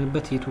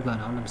የሚሆንበት የቱ ጋር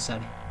ነው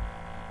ለምሳሌ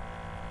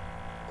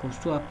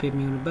ኮስቱ አፕ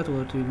የሚሆንበት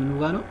ወጡ ምን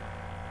ጋር ነው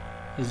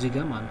እዚህ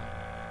ጋር ማለት ነው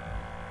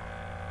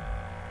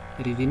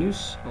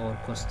ሪቪኒውስ ኦር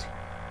ኮስት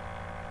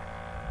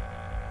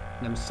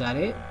ለምሳሌ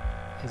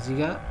እዚህ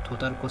ጋር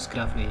ቶታል ኮስት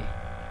ግራፍ ነው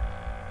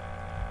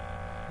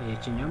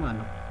ይሄኛው ማለት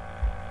ነው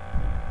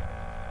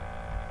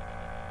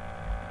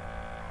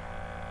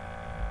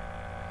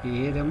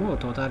ይሄ ደግሞ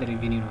ቶታል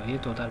ሪቪኒው ነው ይሄ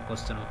ቶታል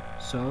ኮስት ነው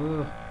ሶ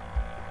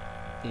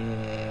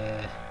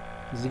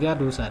እዚህ ጋር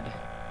ሉዝ አለ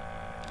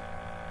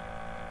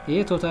ይሄ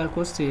ቶታል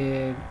ኮስት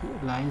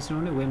ላይን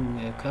ስለሆነ ወይም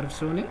ከርቭ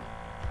ስለሆነ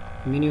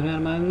ምን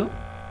ይሆናል ማለት ነው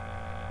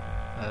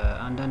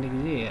አንዳንድ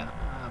ጊዜ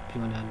አፕ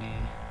ይሆናል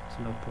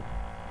ስሎፑ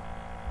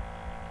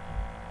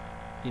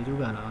የቱ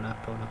ጋር ነው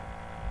አፕ ነው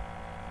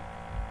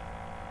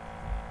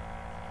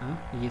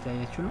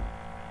እየታያችሁ ነው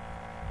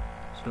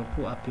ስሎፑ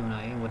አፕ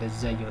ይሆናል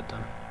ወደዛ እየወጣ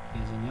ነው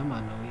የዚህኛው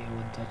ማለት ነው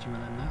የወጣች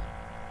መጣና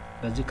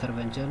በዚህ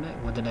ከርቨንቸር ላይ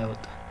ወደ ላይ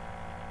ወጣ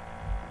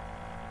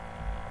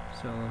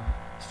ሶ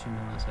እሱን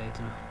ማሳየት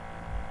ነው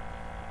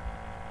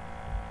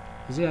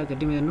እዚህ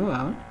አቀድም ነው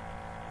አሁን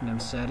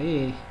ለምሳሌ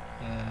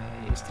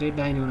ስትሬት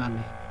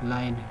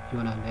ላይን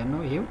ይሆናል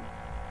ነው ይሄው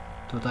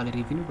ቶታል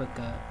ሪቪኒው በቃ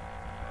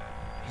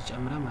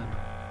ይጨምራል ማለት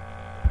ነው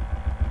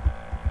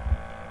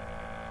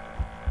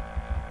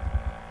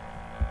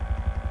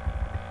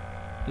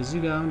እዚህ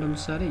ጋር አሁን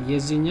ለምሳሌ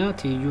የዚህኛ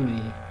ትይዩ ነው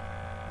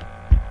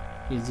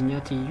የዚህኛ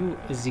ትይዩ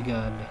እዚህ ጋር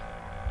አለ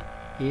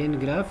ይሄን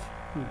ግራፍ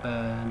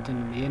በእንትን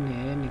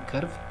ይሄን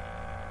ከርቭ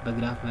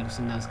በግራፍ መልክ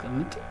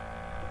ስናስቀምጥ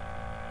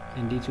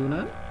እንዴት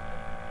ይሆናል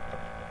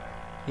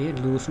ይሄ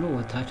ሉዝ ነው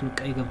ወታችን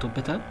ቀይ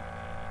ገብቶበታል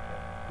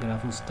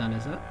ግራፉን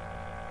ስታነሳ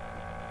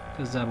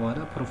ከዛ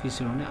በኋላ ፕሮፊት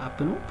ስለሆነ አፕ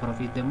ነው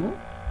ፕሮፊት ደግሞ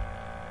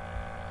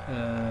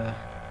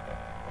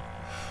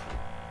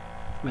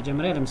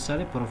መጀመሪያ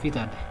ለምሳሌ ፕሮፊት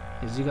አለ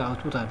እዚህ ጋር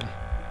አውትፑት አለ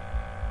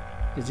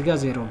እዚህ ጋር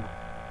 0 ነው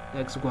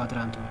ኤክስ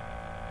ኳድራንት ነው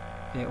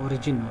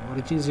ኦሪጂን ነው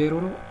ኦሪጂን 0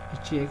 ነው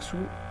እቺ ኤክሱ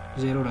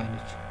 0 ላይ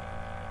ነች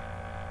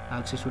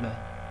አክሲሱ ላይ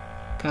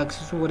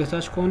ከአክሲሱ ወደ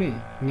ታች ከሆነ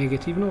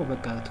ኔጌቲቭ ነው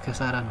በቃ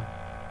ከሳራ ነው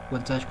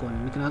ወደ ታች ከሆነ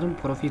ምክንያቱም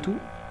ፕሮፊቱ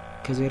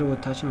ከ0 ወደ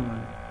ታች ነው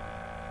ማለት ነው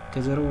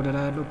ከ0 ወደ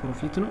ላይ ያለው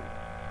ፕሮፊት ነው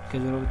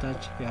ከ0 ወደ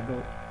ታች ያለው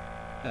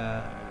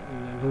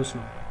ሉዝ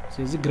ነው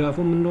ስለዚህ ግራፉ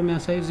ምን ነው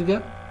የሚያሳየው እዚህ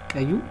ጋር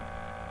ቀዩ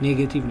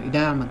ኔጌቲቭ ነው ኢዳ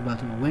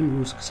መግባት ነው ወይም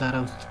ሉዝ ከሳራ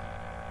ውስጥ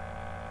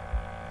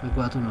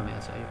መግባቱ ነው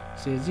የሚያሳየው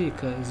ስለዚህ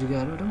ከዚህ ጋር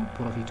ያለው ደግሞ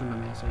ፕሮፊቱን ነው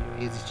የሚያሳየው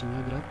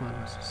የዚህኛው ግራፍ ማለት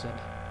ነው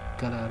ስለዚህ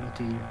ከላይ ያለው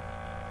ትይዩ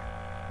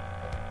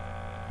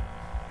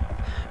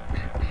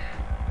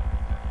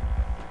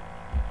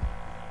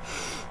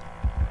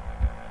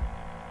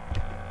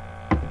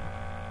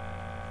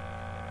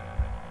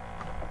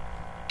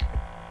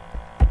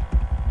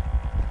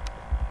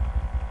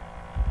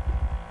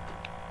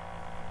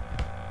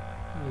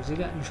እዚህ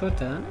ጋር in short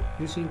term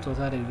using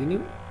total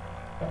revenue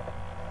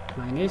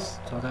minus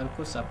total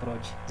cost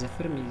approach the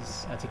firm is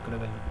at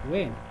equilibrium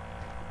when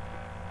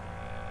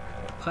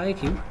pi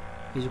q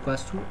is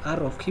equals to r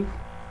of q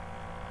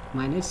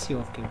minus c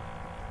of q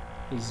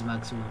is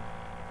maximum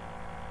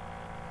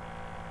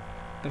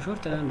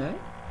በሾርት ተርም ላይ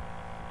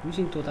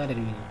using total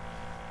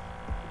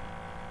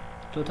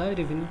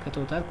revenue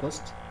ከቶታል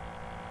ኮስት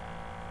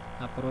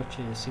አፕሮች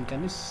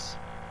ሲንቀንስ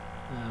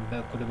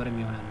በኢኩሊብሪየም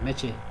ይሆናል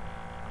መቼ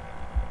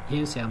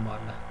ይሄን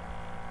ሲያሟላ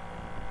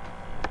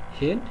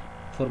ይሄን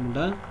ፎርሙላ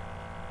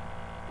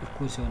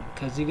ኢኩዌሽን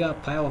ከዚህ ጋር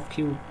pi of q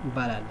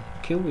ይባላል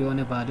q የሆነ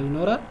ቫልዩ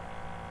ይኖራል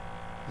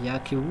ያ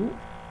q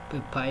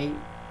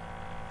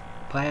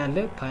pi አለ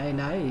pi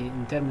ላይ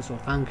in terms of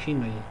function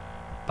ነው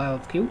pi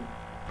of q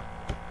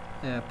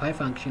pi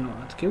function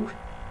at q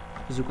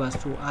is equals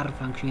to r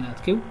function at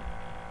q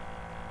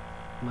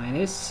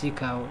minus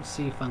c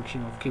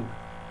function of q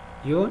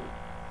ይሆን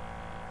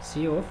c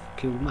of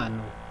q ማለት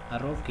ነው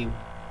r of q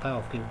pi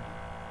of q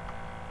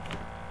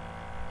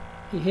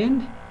ይሄን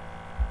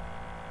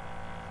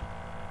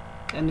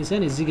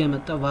ቀንሰን እዚህ ጋር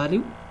መጣ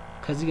ቫልዩ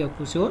ከዚህ ጋር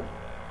እኩል ሲሆን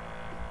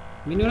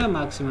ምን ይሆናል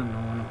ማክሲመም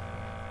ነው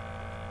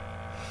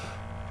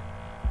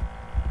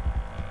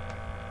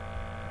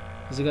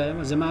እዚህ ጋር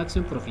ደግሞ the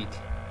maximum profit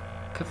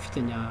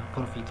ከፍተኛ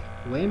ፕሮፊት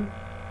ወይም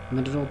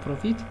ምንድነው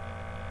ፕሮፊት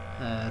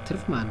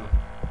ትርፍ ማለት ነው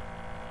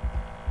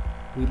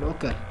will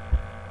occur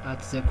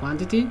at the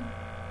quantity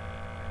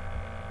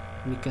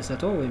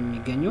የሚከሰተው ወይም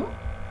የሚገኘው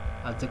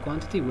at the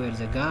quantity where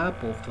the gap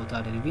of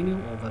total revenue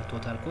over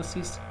total cost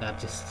is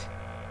largest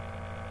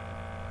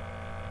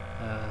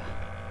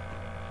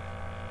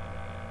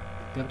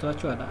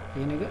ገብቷችኋል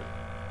ይሄ ነገር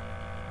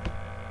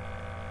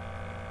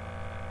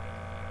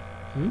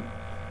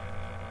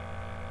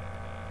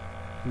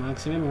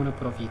maximum ሆነ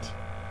ፕሮፊት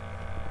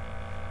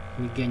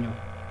የሚገኘው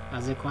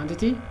as a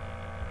quantity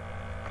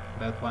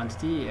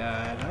በኳንቲቲ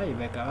ላይ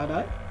በቃላ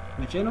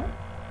መቼ ነው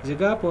the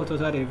gap of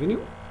total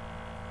revenue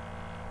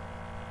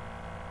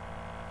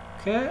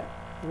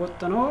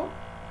ከወጥነው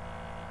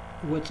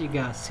ወጪ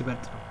ጋር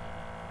ሲበልጥ ነው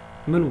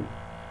ምኑ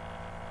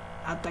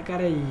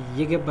አጠቃላይ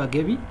የገባ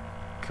ገቢ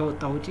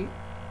ከወጣ ወጪ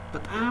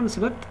በጣም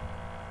ሲበልጥ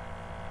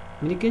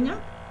ምን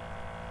ይገኛል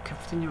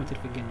ከፍተኛው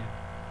ትርፍ ይገኛል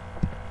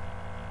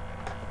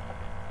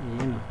ይሄ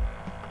ነው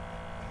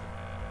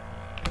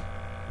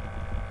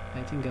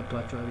አይ ቲንክ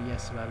ገብቷችኋል ብዬ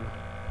አስባለሁ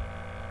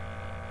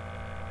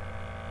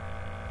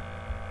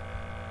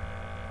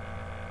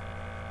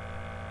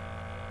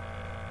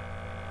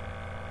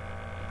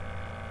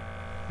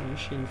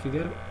in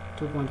figure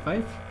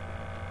 2.5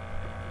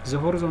 the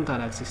horizontal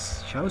axis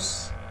shows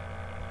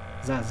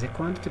that the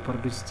quantity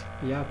produced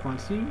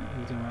quantity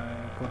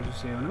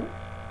produced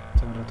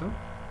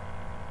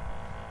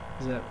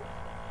the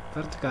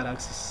vertical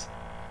axis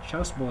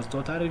shows both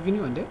total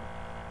revenue and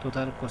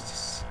total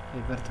costs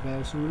the vertical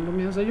axis ምን ነው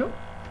የሚያሳየው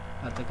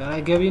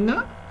አጠቃላይ ገቢና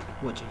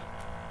ወጪ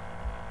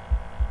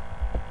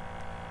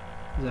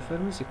the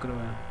firm is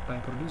equivalent by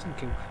producing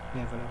cube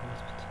level of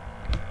profit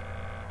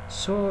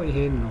so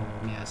ይሄን ነው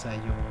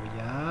የሚያሳየው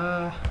ያ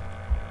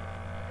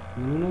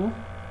ምኑ ነው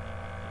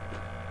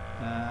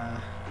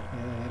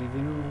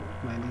revenue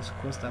minus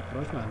cost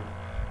approach ማለት ነው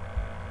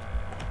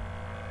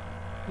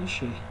እሺ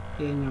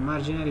ይሄኛው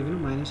marginal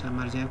revenue minus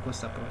marginal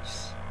cost approach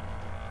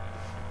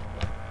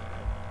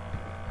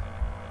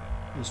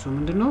እሱ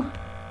ምንድነው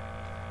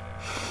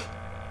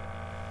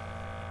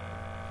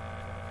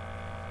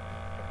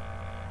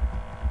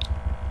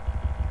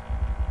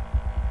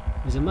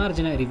the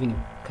marginal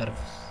revenue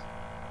curve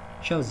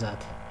shows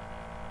that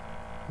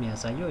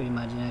የሚያሳየው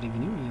የማርጂናል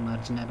ሬቪኒው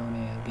የማርጂናል ሆነ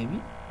ገቢ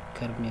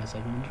ከርብ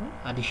የሚያሳየው ምንድነው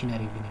አዲሽናል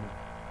ሬቪኒው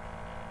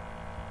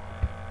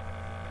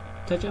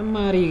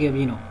ተጨማሪ ገቢ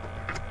ነው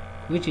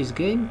which is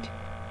gained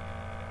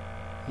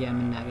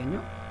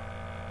የምናገኘው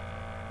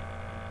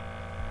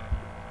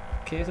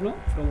ከየት ነው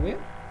from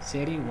where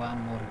selling one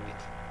more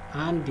unit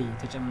አንድ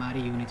ተጨማሪ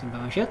ዩኒትን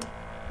በመሸጥ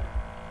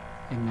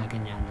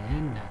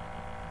እናገኛለን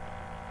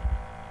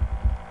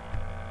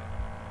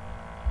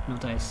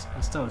notice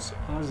astounds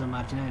all the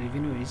marginal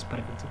revenue is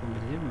perfectly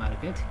competitive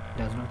market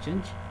does not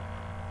change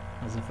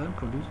as the firm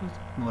produces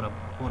more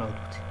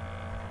output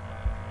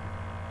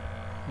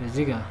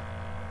እዚህ ጋር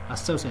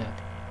አስተውሰያት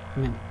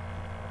ምን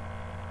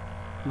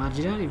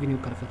marginal revenue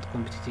perfect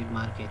competitive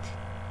market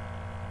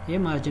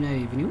የማርጂናል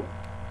ሬቪኒው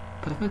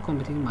perfect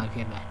competitive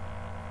market ላይ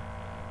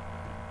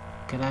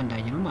ከላይ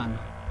እንዳየነው ማለት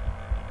ነው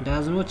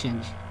does not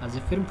change as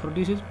the firm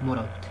produces more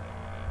output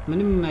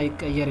ምንም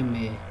አይቀየርም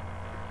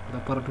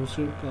በፕሮዲዩስ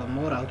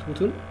ሞር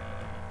አውትፑቱን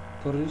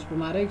ፕሮዲዩስ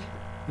በማድረግ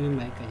ምንም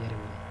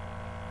አይቀየርም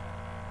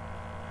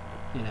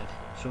ይላል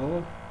ሶ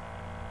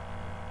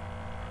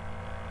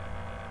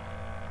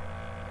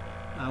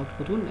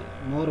አውትፑቱን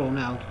ሞር ሆነ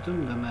አውትፑቱን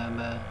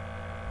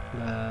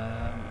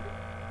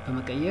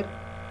በመቀየር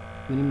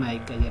ምንም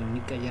አይቀየርም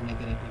የሚቀየር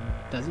ነገር የለም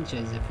doesn't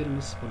change the firm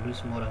is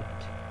produce more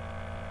output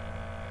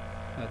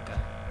በቃ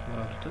ሞር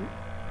አውትፑቱን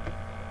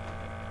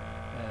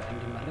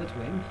እንዲመረት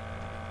ወይም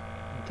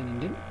እንትን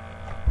እንድን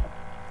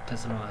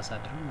ተጽዕኖ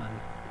አሳድሩ ማለት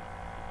ነው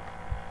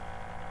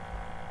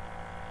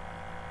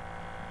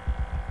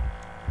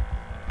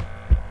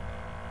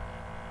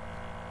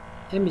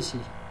ኤምሲ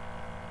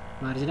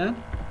ማርጂናል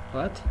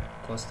what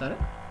cost አረ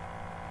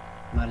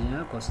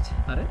ማርጂናል ኮስት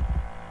አረ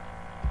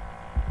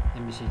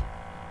ኤምሲ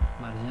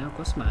ማርጂናል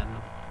ኮስት ማለት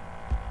ነው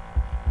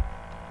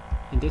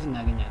እንዴት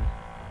እናገኛለን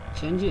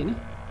change in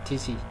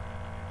TC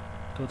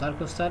ቶታል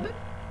ኮስት አለ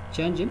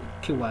change in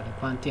Q አለ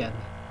ኳንቲ አለ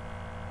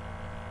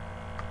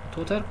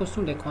ቶታል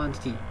ኮስቱን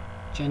ለኳንቲቲ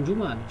ቼንጁ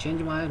ማለት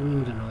ቼንጅ ማለት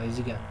ምንድነው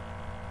እዚህ ጋር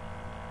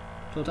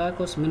ቶታል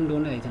ኮስት ምን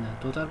እንደሆነ አይተናል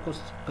ቶታል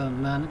ኮስት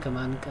በማን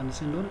ከማን ቀንስ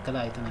እንደሆነ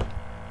ከላይ አይተናል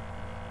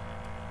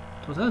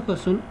ቶታል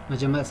ኮስቱን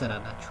መጀመሪያ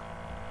ሰራላችሁ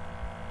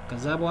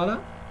ከዛ በኋላ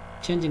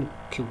ቼንጅ ኢን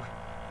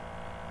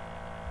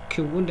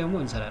ኪውን ደግሞ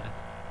እንሰራለን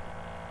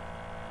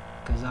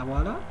ከዛ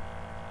በኋላ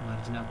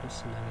ማርጂናል ኮስት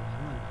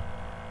እናገኛለን ማለት ነው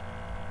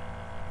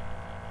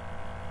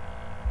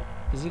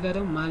እዚህ ጋር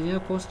ደግሞ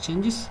ማርጂናል ኮስት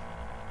ቼንጅስ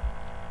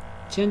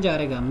ቼንጅ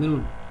አረጋ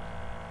ምኑን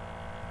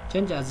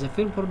change as the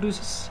film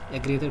produces a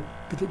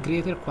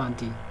greater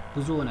quantity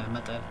ብዙ ሆነ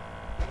መጠን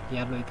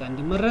ያለው እቃ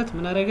እንዲመረት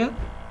ምን አደረገ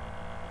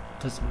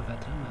ተጽዕኖ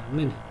ፈጠረ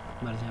ምን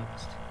ማርጂናል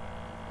ኮስት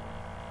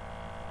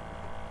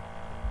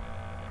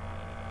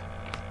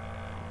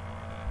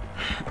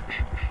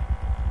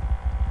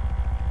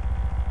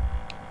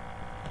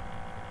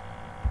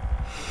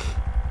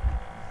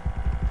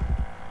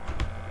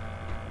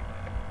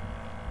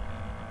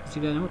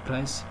እዚህ ጋር ደግሞ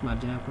ፕራይስ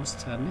ማርጂናል ኮስት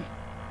አለ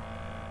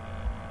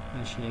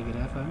እሺ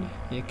የግራፍ አለ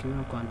የኪሎ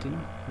ኳንቲ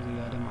ነው እዚህ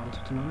ጋር ደግሞ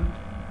አውጥቶ ነው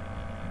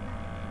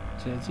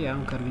ስለዚህ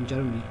አሁን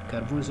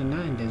ከርቡን እና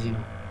እንደዚህ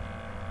ነው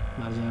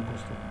ማርጂናል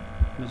ኮስቱ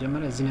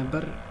መጀመሪያ እዚህ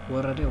ነበር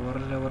ወረደ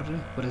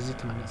ወደዚህ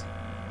ተመለሰ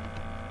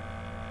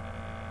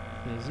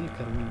ስለዚህ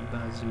ከርቡን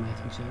በዚህ ማየት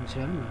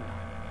እንችላለን ማለት ነው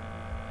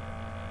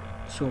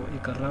ሶ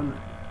የቀረውን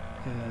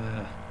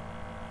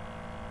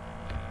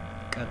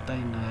ቀጣይ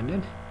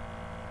እናያለን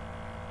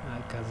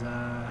ከዛ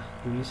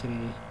ዩኒስሪ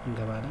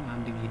እንገባለን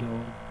አንድ ቪዲዮ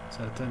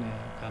ሰርተን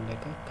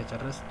ካለቀ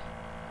ከጨረስን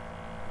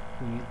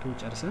ዩኒት-2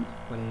 ጨርሰን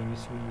ወደ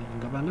ዩኒስሪ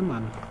እንገባለን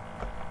ማለት ነው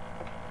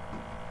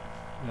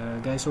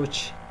ጋይሶች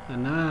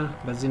እና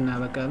በዚህ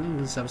እናበቃለን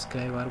ግን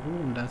ሰብስክራይብ አድርጉ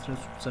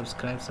እንዳትረሱ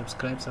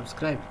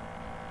ሰብስክራይብ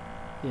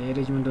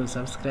የልጅ ምንድነው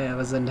ሰብስክራይብ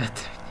አበዛ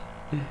እንዳትረኝ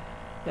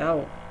ያው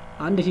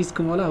አንድ ሺህ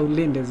እስከሞላ ሁሌ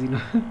እንደዚህ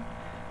ነው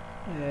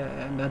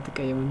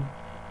እንዳትቀየሙኝ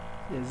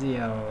እዚህ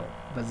ያው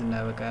በዚህ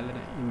እናበቃለን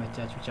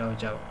ይመቻችሁ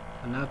ቻው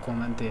እና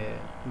ኮሜንት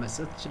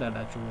መስጠት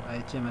ትችላላችሁ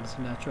አይቼ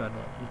መልስላችሁ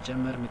አለው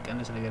ይጨመር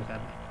የሚቀነስ ነገር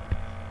ካለ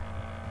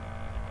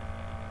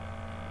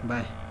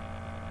ባይ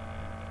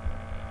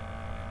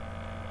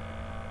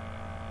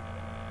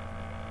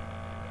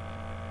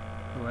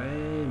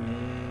ወይኔ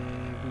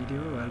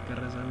ቪዲዮ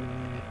አልቀረጸም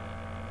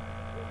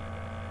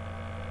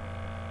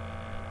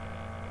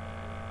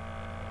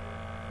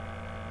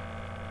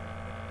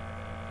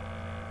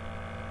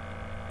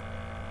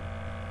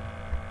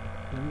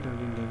ለምን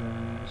እንደዚህ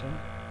እንደዛ